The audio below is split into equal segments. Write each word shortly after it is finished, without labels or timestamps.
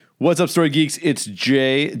What's up, Story Geeks? It's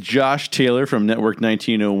Jay. Josh Taylor from Network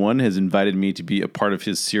 1901 has invited me to be a part of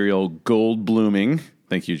his serial Gold Blooming.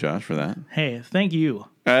 Thank you, Josh, for that. Hey, thank you.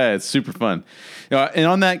 It's super fun. And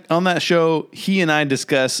on that show, he and I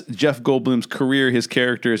discuss Jeff Goldblum's career, his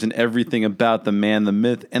characters, and everything about the man, the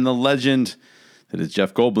myth, and the legend that is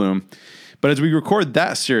Jeff Goldblum. But as we record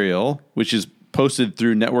that serial, which is posted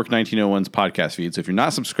through Network 1901's podcast feed, so if you're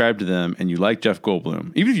not subscribed to them and you like Jeff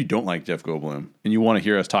Goldblum, even if you don't like Jeff Goldblum and you want to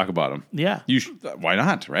hear us talk about him, why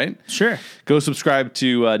not, right? Sure. Go subscribe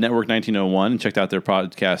to Network 1901 and check out their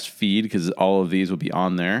podcast feed because all of these will be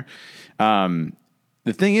on there. The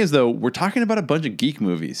thing is, though, we're talking about a bunch of geek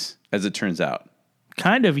movies, as it turns out.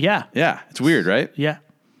 Kind of, yeah. Yeah, it's weird, right? Yeah.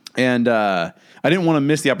 And I didn't want to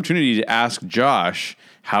miss the opportunity to ask Josh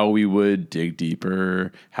how we would dig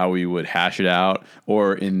deeper, how we would hash it out,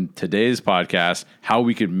 or in today's podcast, how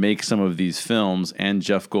we could make some of these films and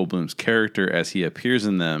Jeff Goldblum's character as he appears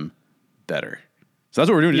in them better. So that's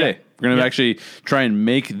what we're doing today. We're going to actually try and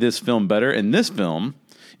make this film better. And this film,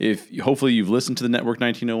 hopefully you've listened to the Network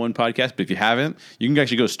 1901 podcast, but if you haven't, you can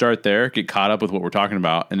actually go start there, get caught up with what we're talking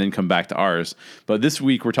about, and then come back to ours. But this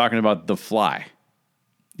week we're talking about The Fly.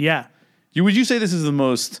 Yeah. Would you say this is the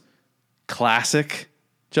most classic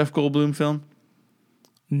Jeff Goldblum film?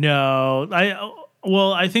 No.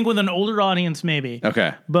 I think with an older audience, maybe.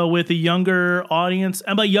 Okay. But with a younger audience,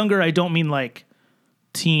 and by younger, I don't mean like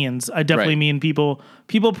teens. I definitely mean people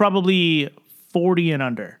probably 40 and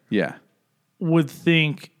under. Yeah. Would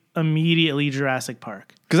think immediately Jurassic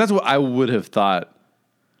Park. Because that's what I would have thought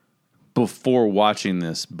before watching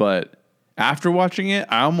this. But after watching it,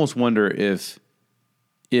 I almost wonder if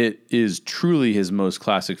it is truly his most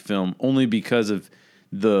classic film only because of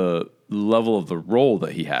the level of the role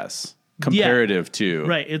that he has comparative to.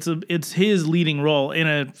 Right. It's his leading role in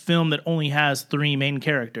a film that only has 3 main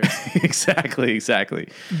characters. Exactly.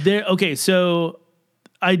 Okay, so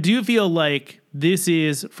I do feel like this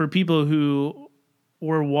is for people who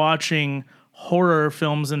were watching horror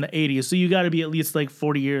films in the 80s. So you got to be at least like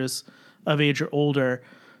 40 years of age or older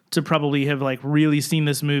to probably have like really seen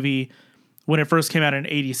this movie when it first came out in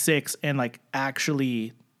 86 and like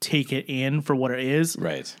actually take it in for what it is.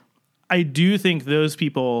 Right. I do think those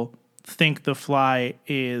people think The Fly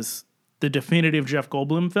is the definitive Jeff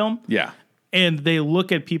Goldblum film. Yeah. And they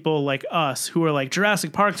look at people like us who are like,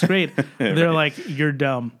 Jurassic Park's great. They're like, you're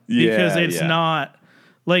dumb. Because it's not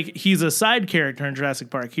like he's a side character in Jurassic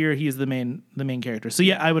Park. Here he's the main character. So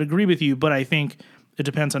yeah, I would agree with you, but I think it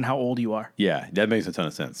depends on how old you are. Yeah, that makes a ton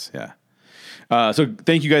of sense. Yeah. So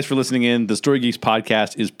thank you guys for listening in. The Story Geeks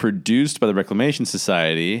podcast is produced by the Reclamation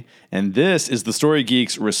Society, and this is the Story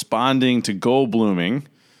Geeks responding to Goldbluming.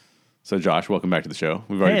 So Josh, welcome back to the show.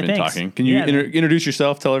 We've already been talking. Can you introduce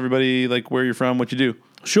yourself? Tell everybody like where you're from, what you do.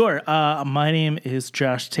 Sure. My name is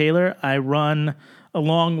Josh Taylor. I run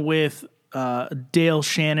along with Dale,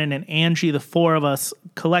 Shannon, and Angie. The 4 of us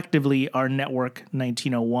collectively are Network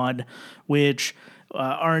 1901, which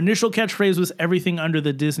our initial catchphrase was everything under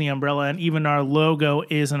the Disney umbrella, and even our logo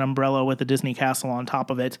is an umbrella with a Disney castle on top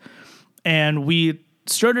of it. And we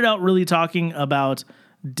started out really talking about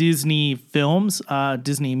Disney films,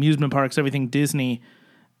 Disney amusement parks, everything Disney,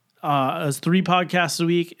 as 3 podcasts a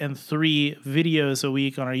week and 3 videos a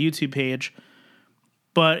week on our YouTube page.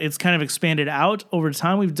 But it's kind of expanded out over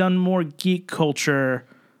time. We've done more geek culture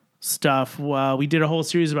stuff. We did a whole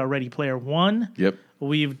series about Ready Player One. Yep.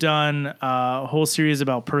 We've done a whole series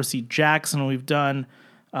about Percy Jackson. We've done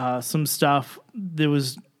some stuff that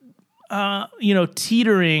was,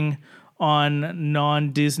 teetering on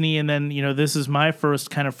non-Disney. And then, this is my first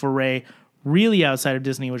kind of foray really outside of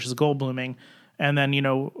Disney, which is Goldbluming. And then,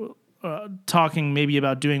 talking maybe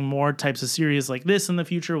about doing more types of series like this in the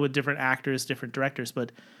future with different actors, different directors.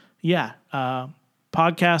 But yeah,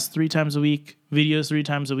 podcasts 3 times a week, videos 3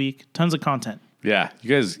 times a week, tons of content. Yeah, you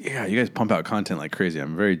guys pump out content like crazy.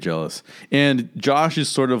 I'm very jealous. And Josh is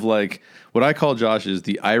sort of like, what I call Josh is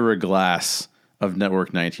the Ira Glass of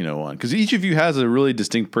Network 1901. Because each of you has a really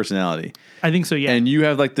distinct personality. I think so, yeah. And you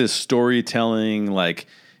have like this storytelling, like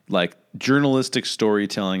journalistic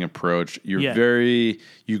storytelling approach. You're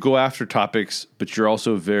you go after topics, but you're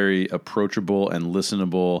also very approachable and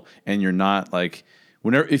listenable. And you're not like,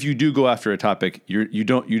 if you do go after a topic, you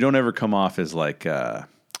don't ever come off as like,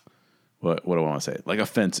 what do I want to say? Like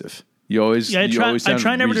offensive. You always, I try never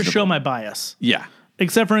reasonable. To show my bias. Yeah.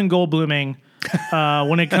 Except for in Goldbluming,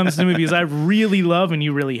 when it comes to movies I really love and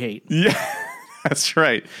you really hate. Yeah, that's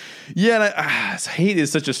right. Yeah, and hate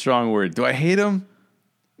is such a strong word. Do I hate him?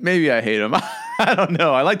 Maybe I hate him. I don't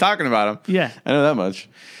know. I like talking about him. Yeah. I know that much.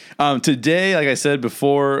 Today, like I said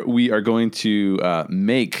before, we are going to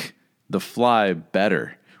make The Fly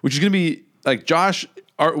better. which is going to be like Josh.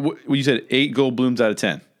 You said 8 Goldblums out of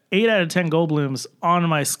 10. 8 out of 10 Goldblums on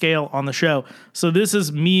my scale on the show. So this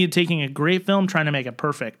is me taking a great film, trying to make it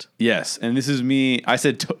perfect. Yes, and this is me. I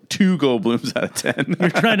said 2 Goldblums out of 10. You're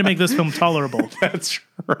trying to make this film tolerable. That's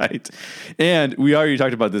right. And we already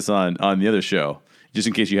talked about this on the other show. Just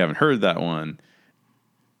in case you haven't heard that one,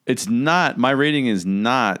 it's not. My rating is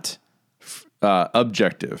not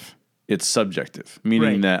objective. It's subjective,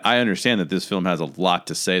 meaning that I understand that this film has a lot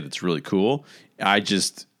to say that's really cool. I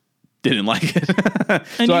just didn't like it.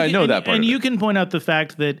 So I know that part. And of you it. can point out the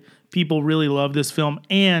fact that people really love this film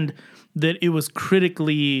and that it was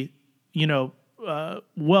critically, well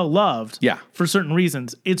loved. Yeah. For certain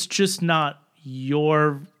reasons. It's just not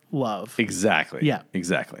your love. Exactly. Yeah.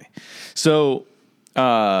 Exactly. So,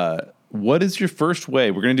 what is your first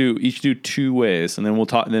way? We're going to each do 2 ways, and then we'll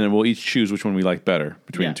talk. And then we'll each choose which one we like better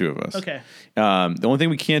between the 2 of us. Okay. The only thing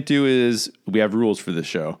we can't do is we have rules for this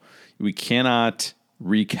show. We cannot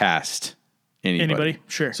recast anybody.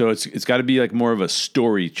 Sure. So it's got to be like more of a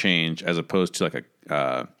story change as opposed to like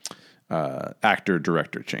a actor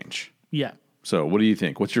director change. Yeah. So what do you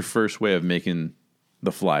think? What's your first way of making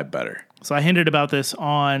The Fly better? So I hinted about this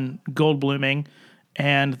on Goldbluming,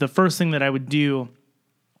 and the first thing that I would do,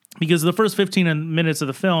 because the first 15 minutes of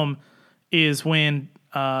the film is when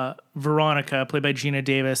Veronica, played by Gina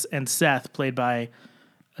Davis, and Seth, played by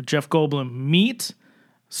Jeff Goldblum, meet,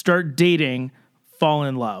 start dating, fall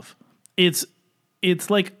in love. It's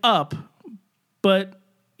like Up, but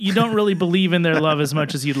you don't really believe in their love as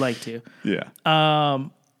much as you'd like to. Yeah.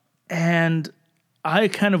 And I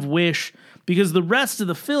kind of wish, because the rest of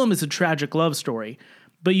the film is a tragic love story,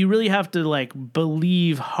 but you really have to like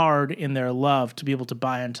believe hard in their love to be able to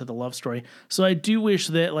buy into the love story. So I do wish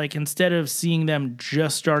that like instead of seeing them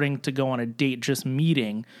just starting to go on a date, just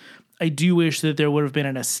meeting, I do wish that there would have been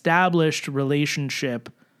an established relationship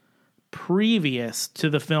previous to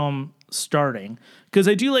the film starting, because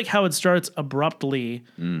I do like how it starts abruptly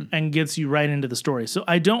and gets you right into the story. So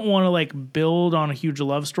I don't want to like build on a huge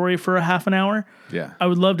love story for a half an hour. Yeah. I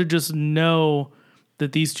would love to just know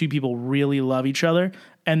that these 2 people really love each other,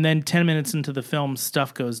 and then 10 minutes into the film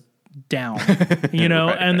stuff goes down,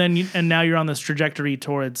 and now you're on this trajectory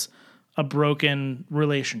towards a broken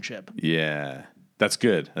relationship. Yeah. That's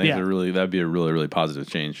good. I think that'd be a really, really positive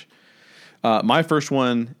change. My first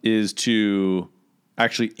one is to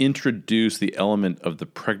actually introduce the element of the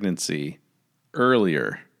pregnancy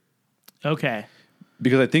earlier. Okay.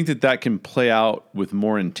 Because I think that can play out with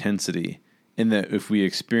more intensity, in that if we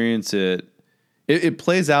experience it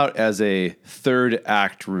plays out as a 3rd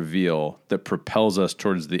act reveal that propels us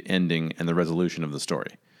towards the ending and the resolution of the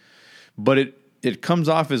story. But it comes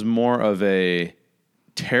off as more of a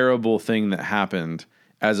terrible thing that happened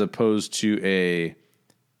as opposed to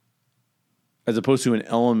an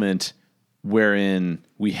element wherein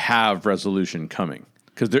we have resolution coming,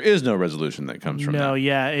 because there is no resolution that comes from that. No,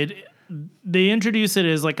 yeah, they introduce it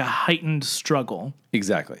as like a heightened struggle.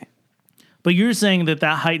 Exactly. But you're saying that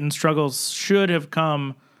heightened struggle should have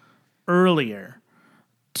come earlier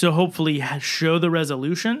to hopefully show the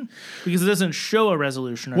resolution, because it doesn't show a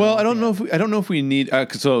resolution. Well, I don't know if we need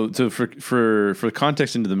so for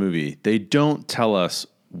context into the movie, they don't tell us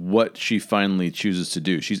what she finally chooses to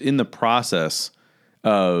do. She's in the process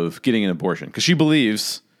of getting an abortion because she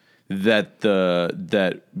believes that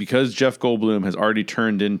because Jeff Goldblum has already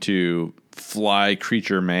turned into fly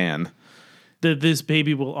creature man, that this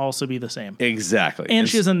baby will also be the same. Exactly. And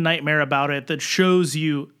she has a nightmare about it that shows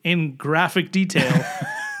you in graphic detail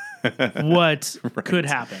what could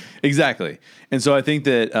happen. Exactly. And so I think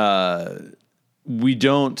that we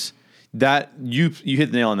don't, that you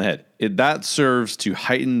hit the nail on the head. That serves to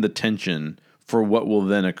heighten the tension for what will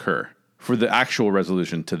then occur, for the actual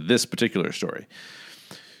resolution to this particular story.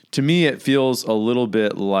 To me, it feels a little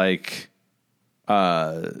bit like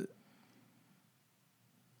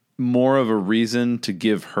more of a reason to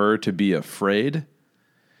give her to be afraid,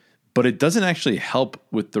 but it doesn't actually help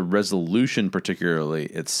with the resolution particularly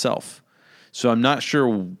itself. So I'm not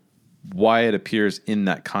sure why it appears in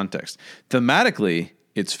that context. Thematically,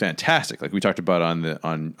 it's fantastic. Like we talked about on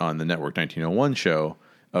the Network 1901 show,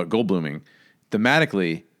 Goldbluming.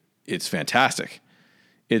 Thematically, it's fantastic.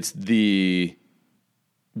 It's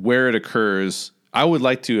where it occurs. I would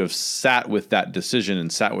like to have sat with that decision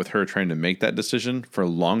and sat with her trying to make that decision for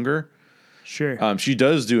longer. Sure. She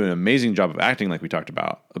does do an amazing job of acting, like we talked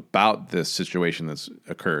about this situation that's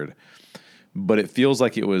occurred. But it feels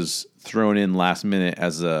like it was thrown in last minute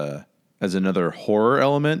as another horror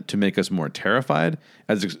element to make us more terrified,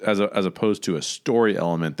 as opposed to a story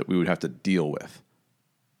element that we would have to deal with.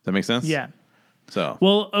 Does that make sense? Yeah. So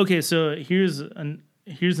Well, okay, so here's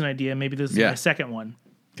here's an idea. Maybe this is Yeah. my second one.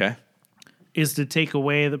 Okay. Is to take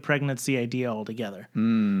away the pregnancy idea altogether.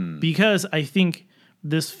 Because I think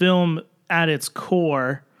this film at its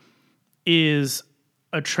core is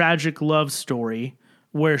a tragic love story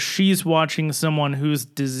where she's watching someone who's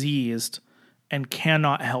diseased and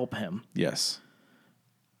cannot help him. Yes.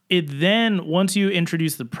 It then, once you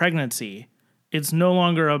introduce the pregnancy, it's no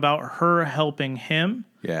longer about her helping him.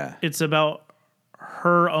 Yeah. It's about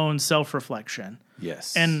her own self-reflection.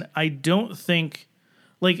 Yes. And I don't think,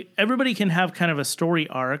 like, everybody can have kind of a story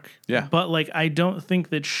arc. Yeah. But, like, I don't think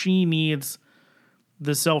that she needs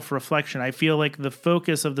the self-reflection. I feel like the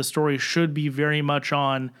focus of the story should be very much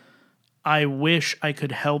on, I wish I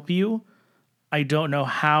could help you. I don't know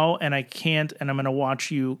how, and I can't, and I'm going to watch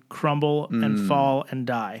you crumble and fall and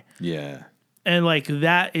die. Yeah. And, like,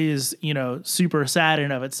 that is, you know, super sad in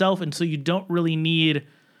and of itself. And so you don't really need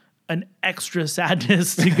an extra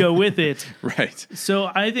sadness to go with it. Right. So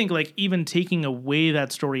I think, like, even taking away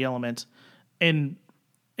that story element and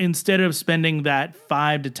instead of spending that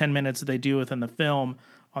 5 to 10 minutes that they do within the film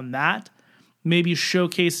on that, maybe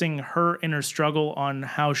showcasing her inner struggle on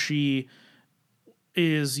how she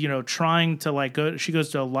is, you know, trying to, like, she goes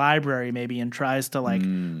to a library maybe and tries to, like,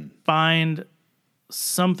 find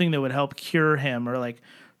something that would help cure him, or, like,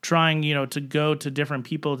 trying, you know, to go to different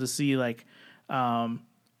people to see, like,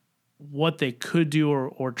 what they could do,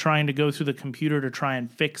 or trying to go through the computer to try and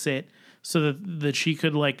fix it so that she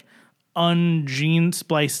could, like, ungene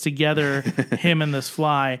splice together him and this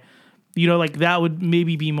fly. You know, like, that would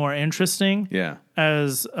maybe be more interesting. Yeah.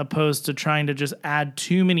 As opposed to trying to just add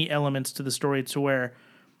too many elements to the story to where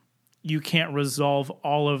you can't resolve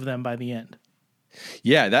all of them by the end.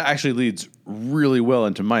 Yeah, that actually leads really well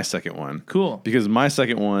into my second one. Cool. Because my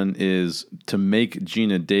second one is to make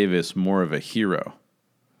Gina Davis more of a hero.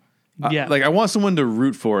 Yeah. Like, I want someone to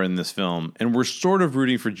root for in this film, and we're sort of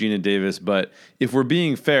rooting for Gina Davis, but if we're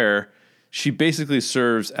being fair, she basically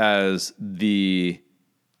serves as the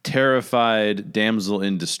terrified damsel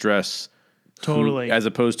in distress. Totally. As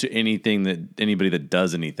opposed to anybody that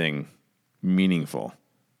does anything meaningful.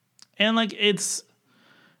 And, like,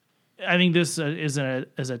 I think this is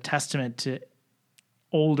a testament to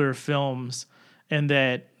older films, and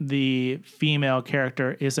that the female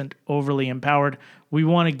character isn't overly empowered. We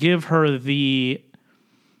want to give her the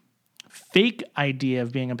fake idea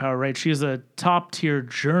of being empowered, right? She's a top tier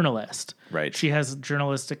journalist. Right. She has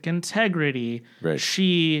journalistic integrity. Right.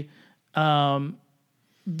 She, the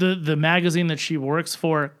magazine that she works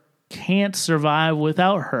for can't survive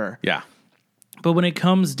without her. Yeah. But when it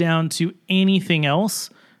comes down to anything else,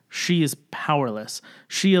 she is powerless.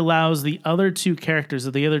 She allows the other two characters,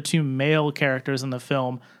 or the other two male characters in the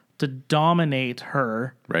film, to dominate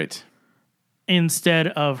her Right. instead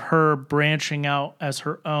of her branching out as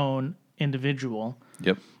her own individual.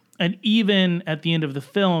 Yep. And even at the end of the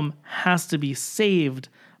film has to be saved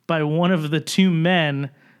by one of the two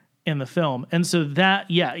men in the film. And so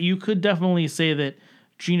that, yeah, you could definitely say that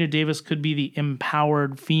Gina Davis could be the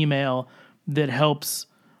empowered female that helps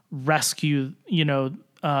rescue, you know,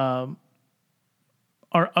 our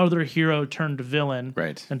other hero turned villain,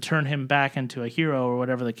 Right. and turn him back into a hero, or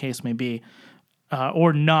whatever the case may be,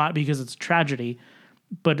 or not, because it's tragedy,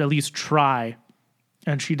 but at least try.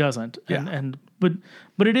 And she doesn't. Yeah.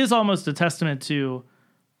 But it is almost a testament to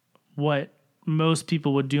what most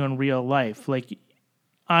people would do in real life. Like,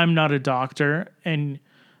 I'm not a doctor, and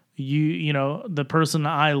you know, the person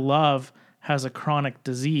I love has a chronic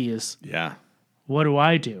disease. Yeah. What do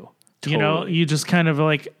I do? You know, Totally. you just kind of,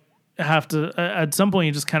 like, have to, at some point,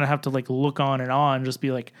 you just kind of have to, like, look on and on, just be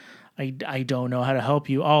like, I don't know how to help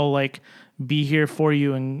you. I'll, like, be here for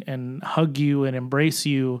you and hug you and embrace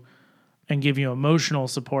you and give you emotional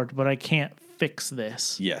support, but I can't fix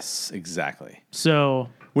this. Yes, exactly. So,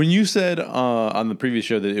 When you said on the previous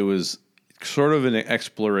show that it was sort of an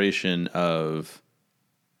exploration of,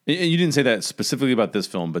 and you didn't say that specifically about this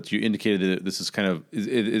film, but you indicated that this is kind of,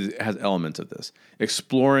 it has elements of this.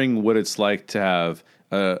 Exploring what it's like to have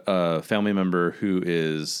a family member who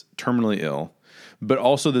is terminally ill, but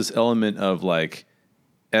also this element of, like,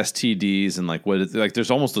 STDs and, like, what it's like.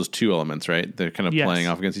 There's almost those two elements, right? They're kind of Yes. playing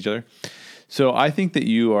off against each other. So I think that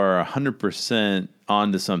you are 100%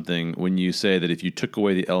 onto something when you say that if you took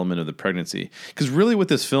away the element of the pregnancy, because really what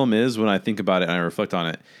this film is, when I think about it and I reflect on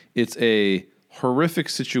it, it's a horrific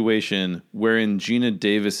situation wherein Gina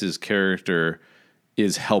Davis's character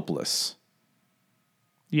is helpless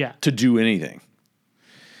yeah. to do anything.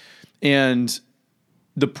 And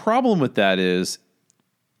the problem with that is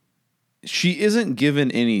she isn't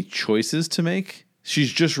given any choices to make.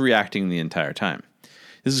 She's just reacting the entire time.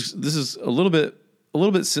 This is a little bit a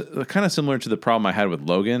little bit kind of similar to the problem I had with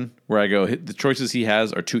Logan, where I go, the choices he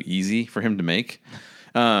has are too easy for him to make,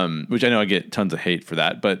 which I know I get tons of hate for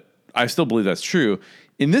that, but I still believe that's true.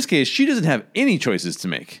 In this case, she doesn't have any choices to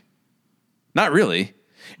make. Not really.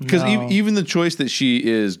 Because even the choice that she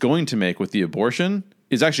is going to make with the abortion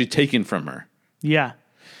is actually taken from her. Yeah.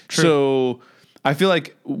 True. So I feel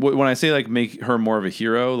like when I say like make her more of a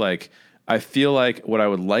hero, like I feel like what I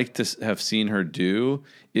would like to have seen her do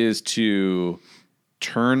is to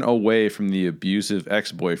turn away from the abusive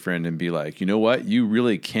ex-boyfriend and be like, you know what? You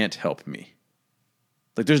really can't help me.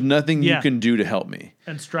 Like there's nothing you can do to help me.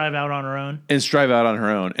 And strive out on her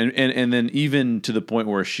own. And then even to the point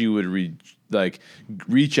where she would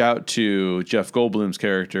reach out to Jeff Goldblum's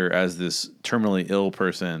character as this terminally ill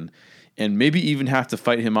person and maybe even have to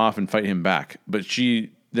fight him off and fight him back. But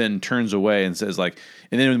she then turns away and says like,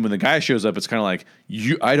 and then when the guy shows up, it's kind of like,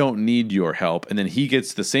 I don't need your help. And then he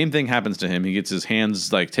gets, the same thing happens to him. He gets his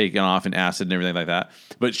hands like taken off in acid and everything like that.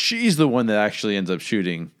 But she's the one that actually ends up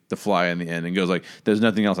shooting the fly in the end and goes like, there's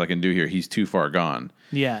nothing else I can do here. He's too far gone.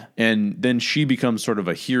 Yeah. And then she becomes sort of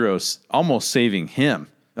a hero, almost saving him.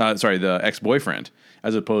 The ex-boyfriend,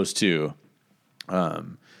 as opposed to,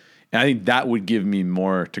 and I think that would give me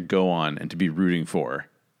more to go on and to be rooting for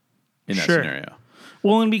in that scenario.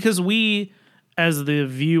 Well, and because we, as the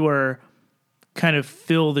viewer, kind of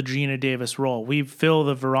fill the Gina Davis role. We fill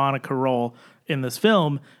the Veronica role in this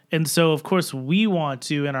film. And so, of course, we want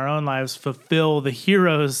to, in our own lives, fulfill the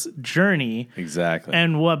hero's journey. Exactly.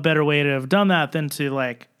 And what better way to have done that than to,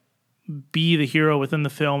 like, be the hero within the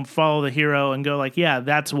film, follow the hero, and go like, yeah,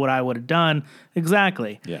 that's what I would have done.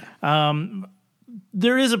 Exactly. Yeah.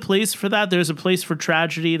 There is a place for that. There's a place for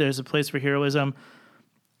tragedy. There's a place for heroism.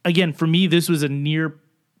 Again, for me, this was a near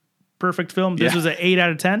perfect film. This was an 8 out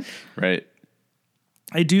of 10. Right.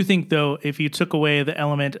 I do think, though, if you took away the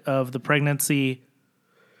element of the pregnancy,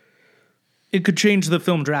 it could change the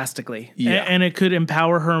film drastically. Yeah. And it could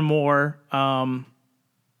empower her more.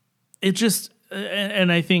 It just...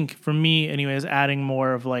 And I think for me, anyways, adding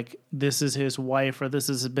more of like, this is his wife or this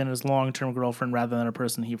has been his long-term girlfriend rather than a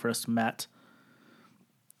person he first met,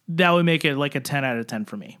 that would make it like a 10 out of 10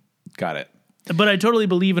 for me. Got it. But I totally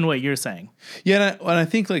believe in what you're saying. Yeah, and I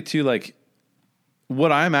think like too, like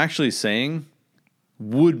what I'm actually saying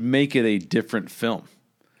would make it a different film.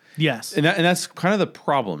 Yes. And that's kind of the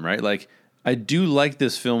problem, right? Like I do like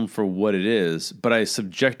this film for what it is, but I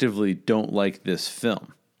subjectively don't like this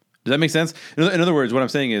film. Does that make sense? In other words, what I'm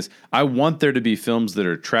saying is I want there to be films that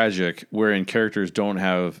are tragic wherein characters don't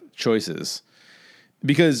have choices.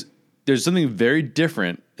 Because there's something very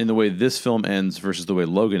different in the way this film ends versus the way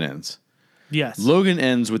Logan ends. Yes. Logan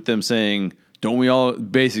ends with them saying, don't we all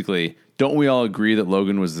agree that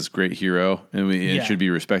Logan was this great hero and it should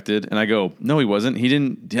be respected? And I go, no, he wasn't. He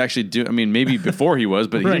didn't actually do, I mean, maybe before he was,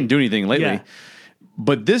 but he didn't do anything lately. Yeah.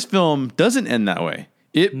 But this film doesn't end that way.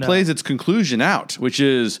 It plays its conclusion out, which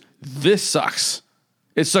is, this sucks.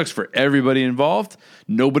 It sucks for everybody involved.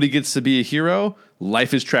 Nobody gets to be a hero.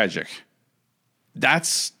 Life is tragic.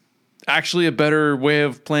 That's actually a better way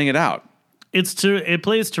of playing it out. It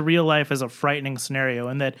plays to real life as a frightening scenario,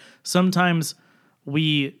 and that sometimes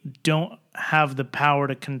we don't have the power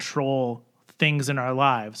to control things in our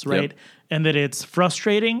lives, right? Yep. And that it's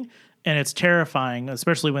frustrating and it's terrifying,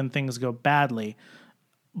 especially when things go badly.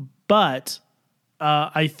 But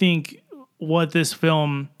I think what this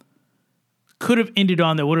film could have ended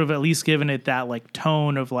on, that would have at least given it that like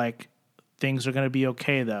tone of like, things are going to be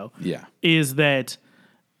okay though. Yeah. Is that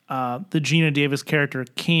the Gina Davis character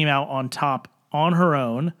came out on top on her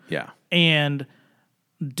own. Yeah. And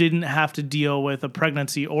didn't have to deal with a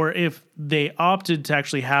pregnancy, or if they opted to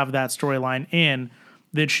actually have that storyline in,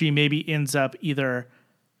 that she maybe ends up either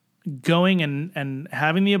going and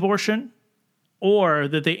having the abortion, or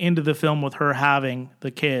that they ended the film with her having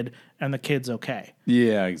the kid and the kid's okay.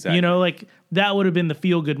 Yeah, exactly. You know, like that would have been the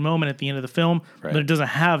feel-good moment at the end of the film, right. But it doesn't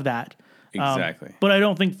have that. Exactly. But I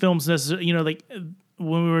don't think films necessarily, you know, like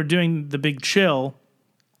when we were doing The Big Chill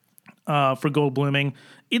for Goldbluming,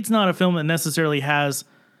 it's not a film that necessarily has,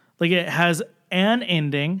 like it has an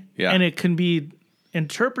ending, and it can be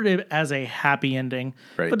interpreted as a happy ending,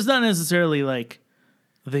 right. But it's not necessarily like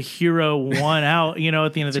the hero won out, you know,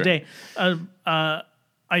 at the end of the day.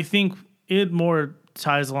 I think it more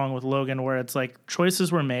ties along with Logan, where it's like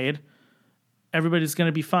choices were made. Everybody's going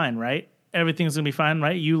to be fine, right? Everything's going to be fine,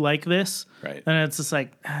 right? You like this. Right. And it's just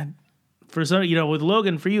like, for some, you know, with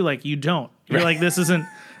Logan, for you, like, you don't. You're right. Like, this isn't,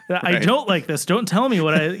 I don't like this. Don't tell me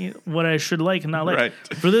what I should like and not like. Right.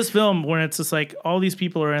 For this film, where it's just like, all these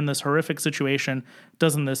people are in this horrific situation,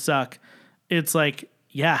 doesn't this suck? It's like,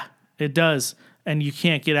 yeah, it does. And you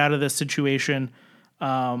can't get out of this situation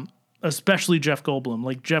especially Jeff Goldblum.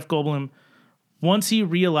 Like Jeff Goldblum, once he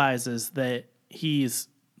realizes that he's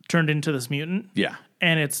turned into this mutant, Yeah.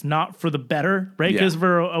 and it's not for the better, right? Yeah. Because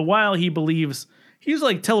for a while he believes he's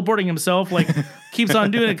like teleporting himself, like keeps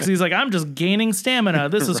on doing it because he's like, I'm just gaining stamina.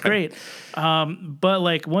 This is great. But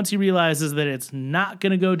like once he realizes that it's not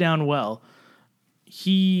going to go down well,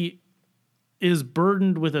 he is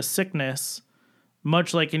burdened with a sickness,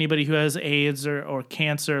 much like anybody who has AIDS or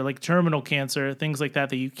cancer, like terminal cancer, things like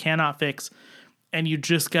that you cannot fix, and you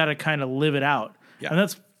just got to kind of live it out. Yeah. And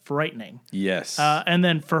that's frightening. Yes. And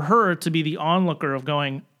then for her to be the onlooker of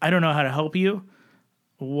going, I don't know how to help you.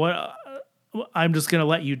 I'm just going to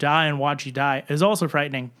let you die and watch you die is also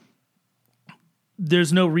frightening.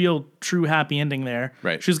 There's no real true happy ending there.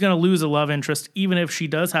 Right. She's going to lose a love interest, even if she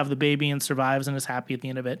does have the baby and survives and is happy at the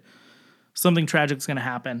end of it. Something tragic is going to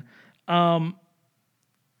happen.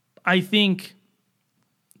 I think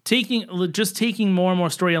taking more and more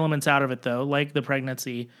story elements out of it, though, like the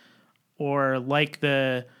pregnancy or like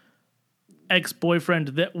the ex-boyfriend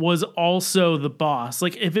that was also the boss.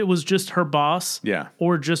 Like if it was just her boss Yeah.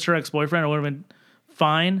 or just her ex-boyfriend, it would have been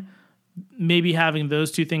fine. Maybe having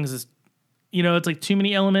those two things is, it's like too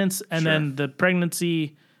many elements. And Sure. then the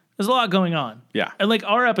pregnancy, there's a lot going on. Yeah. And like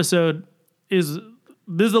our episode this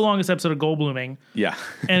is the longest episode of Goldbluming. Yeah.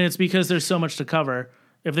 And it's because there's so much to cover.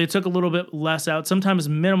 If they took a little bit less out, sometimes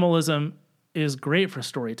minimalism is great for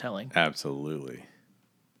storytelling. Absolutely.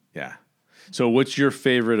 Yeah. So what's your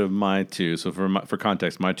favorite of my two? So for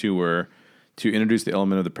context, my two were to introduce the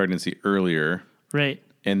element of the pregnancy earlier, Right.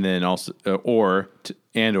 and then also or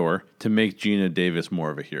to make Gina Davis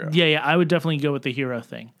more of a hero. Yeah, I would definitely go with the hero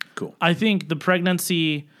thing. Cool. I think the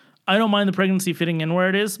pregnancy, I don't mind the pregnancy fitting in where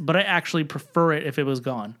it is, but I actually prefer it if it was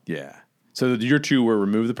gone. Yeah. So your two were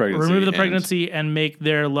remove the pregnancy. And make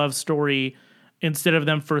their love story, instead of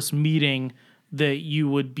them first meeting, that you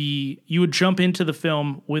would jump into the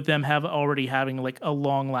film with them already having like a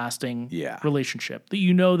long lasting relationship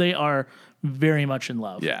that they are very much in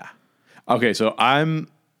love. Yeah. Okay, so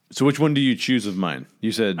which one do you choose of mine?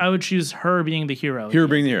 You said I would choose her being the hero. Hero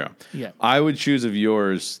being the hero. Yeah. I would choose of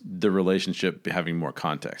yours the relationship having more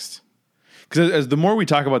context. Because as the more we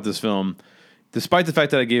talk about this film, despite the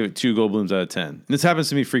fact that I gave it 2 Goldblums out of 10, and this happens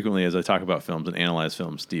to me frequently as I talk about films and analyze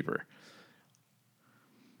films deeper,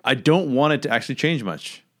 I don't want it to actually change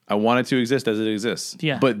much. I want it to exist as it exists.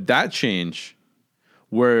 Yeah. But that change,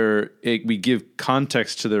 where we give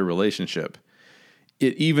context to their relationship,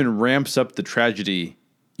 it even ramps up the tragedy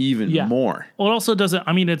even more. Well, it also doesn't.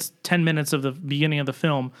 I mean, it's 10 minutes of the beginning of the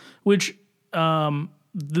film, which the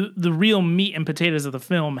real meat and potatoes of the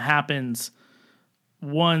film happens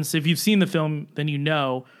once. If you've seen the film, then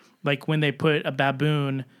like when they put a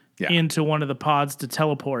baboon into one of the pods to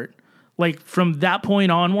teleport. Like from that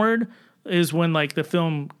point onward is when like the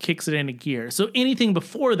film kicks it into gear. So anything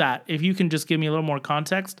before that, if you can just give me a little more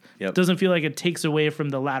context, it doesn't feel like it takes away from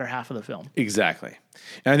the latter half of the film. Exactly.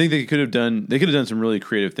 And I think they could have done some really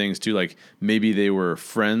creative things too. Like maybe they were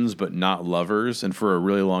friends but not lovers, and for a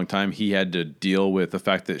really long time he had to deal with the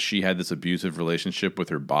fact that she had this abusive relationship with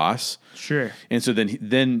her boss. Sure. And so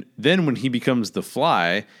then when he becomes the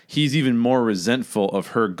Fly, he's even more resentful of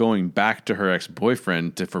her going back to her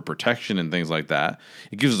ex-boyfriend for protection and things like that.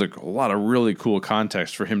 It gives us a lot of really cool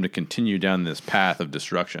context for him to continue down this path of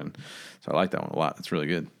destruction. So I like that one a lot. That's really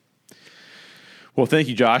good. Well, thank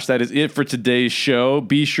you, Josh. That is it for today's show.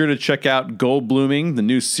 Be sure to check out Goldbluming, the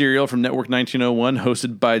new serial from Network 1901,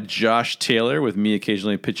 hosted by Josh Taylor, with me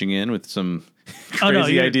occasionally pitching in with some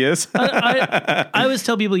crazy ideas. I always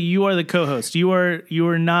tell people you are the co-host. You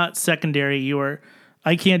are not secondary.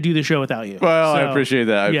 I can't do the show without you. Well, I appreciate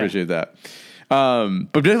that. I appreciate that.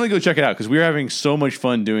 But definitely go check it out because we're having so much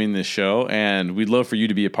fun doing this show, and we'd love for you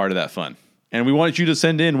to be a part of that fun. And we want you to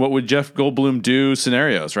send in what would Jeff Goldblum do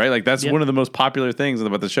scenarios, right? Like that's one of the most popular things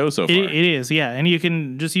about the show so far. It is, yeah. And you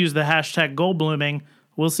can just use the hashtag Goldbluming.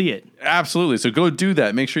 We'll see it. Absolutely. So go do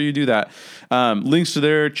that. Make sure you do that. Links to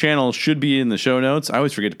their channel should be in the show notes. I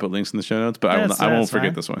always forget to put links in the show notes, but I won't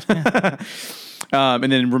forget this one.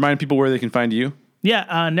 And then remind people where they can find you. Yeah,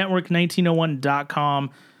 network1901.com.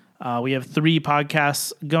 We have 3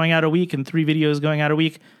 podcasts going out a week and 3 videos going out a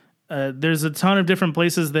week. There's a ton of different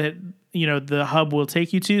places that the hub will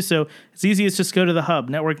take you to. So it's easy. It's just go to the hub,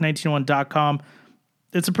 network1901.com.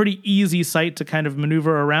 It's a pretty easy site to kind of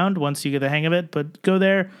maneuver around once you get the hang of it. But go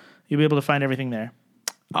there. You'll be able to find everything there.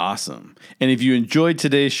 Awesome. And if you enjoyed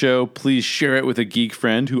today's show, please share it with a geek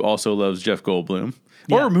friend who also loves Jeff Goldblum.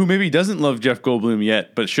 Or who maybe doesn't love Jeff Goldblum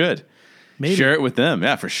yet, but should. Maybe. Share it with them.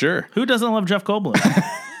 Yeah, for sure. Who doesn't love Jeff Goldblum?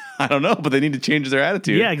 I don't know, but they need to change their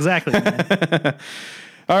attitude. Yeah, exactly.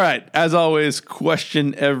 All right. As always,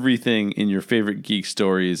 question everything in your favorite geek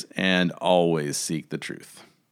stories and always seek the truth.